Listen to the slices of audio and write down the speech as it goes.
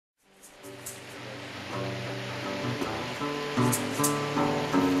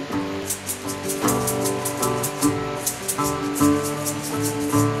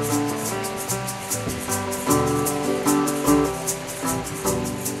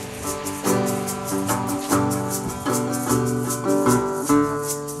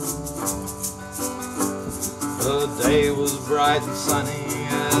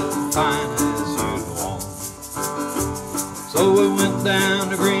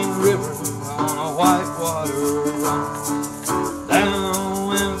water run. Down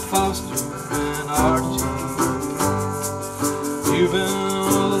went Foster and Archie, moving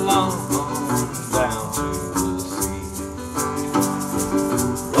along down to the sea.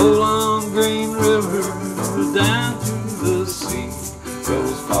 Roll on Green River down to the sea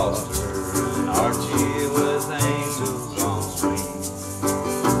goes Foster and Archie with angels on swing.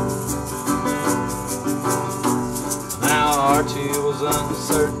 Now Archie was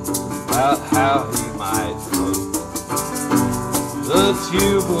uncertain about how he might float. The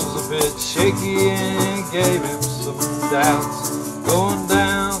tube was a bit shaky and gave him some doubts. Going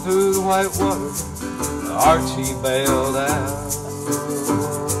down through the white water, Archie bailed out.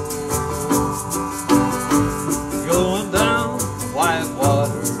 Going down the white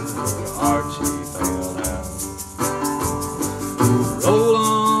water, Archie bailed out. Roll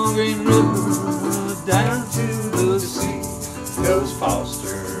on Green River down to the sea goes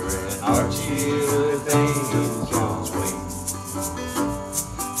Foster and Archie with angels on swing.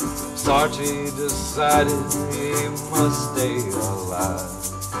 Archie decided he must stay alive,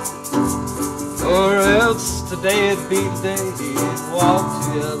 or else today'd be the day he'd walk to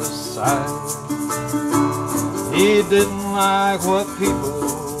the other side. He didn't like what people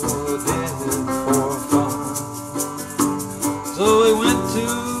did for fun, so he went to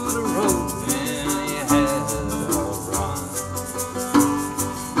the road and he had a run.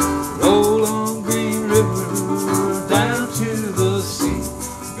 Roll on Green River down to the sea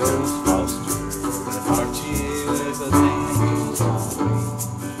goes Foster and Archie with angels on wing.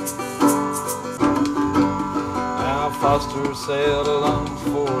 Now Foster sailed along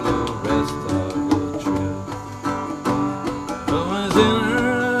for the rest of the trip, but when his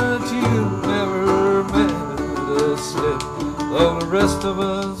inner tube never met a slip. Though the rest of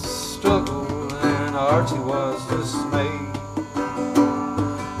us struggled and Archie was dismayed,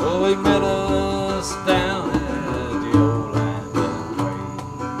 though he met us down at the old land of Pague.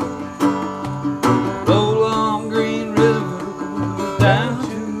 Roll on Green River down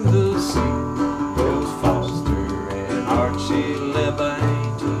to the sea goes Foster and Archie, led by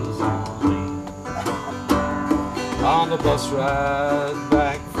angels on wing. On the bus ride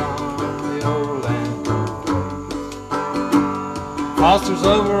back from the old land of Pague, Foster's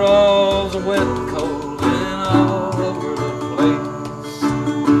overalls are wet and cold and all over the place.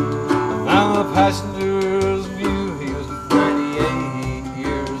 Now the passengers knew he was 98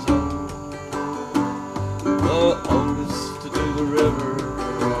 years old, the oldest to do the river,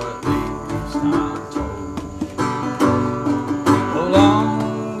 or at least I'm told.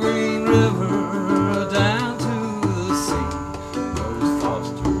 Along Green River down to the sea goes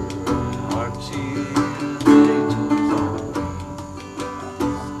Foster and Archie and angels on wing.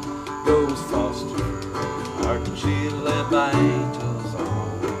 Goes Foster and Archie, led by angels on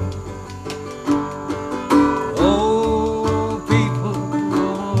wing. Oh, people,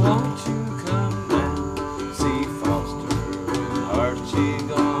 won't you come down, see Foster and Archie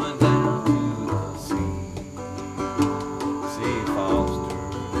going down to the sea. See Foster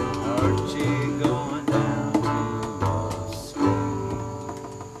and Archie going down to the sea.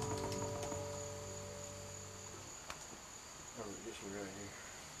 This one right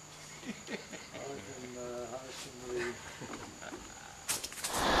here. Honeycutt.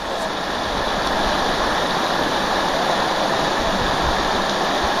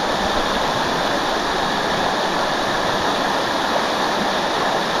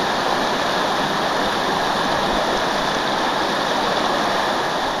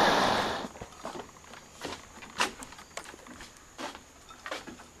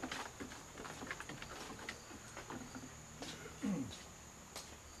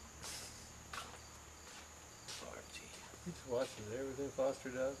 He just watches everything Foster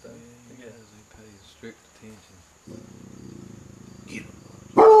does, though. Yeah, he pays strict attention.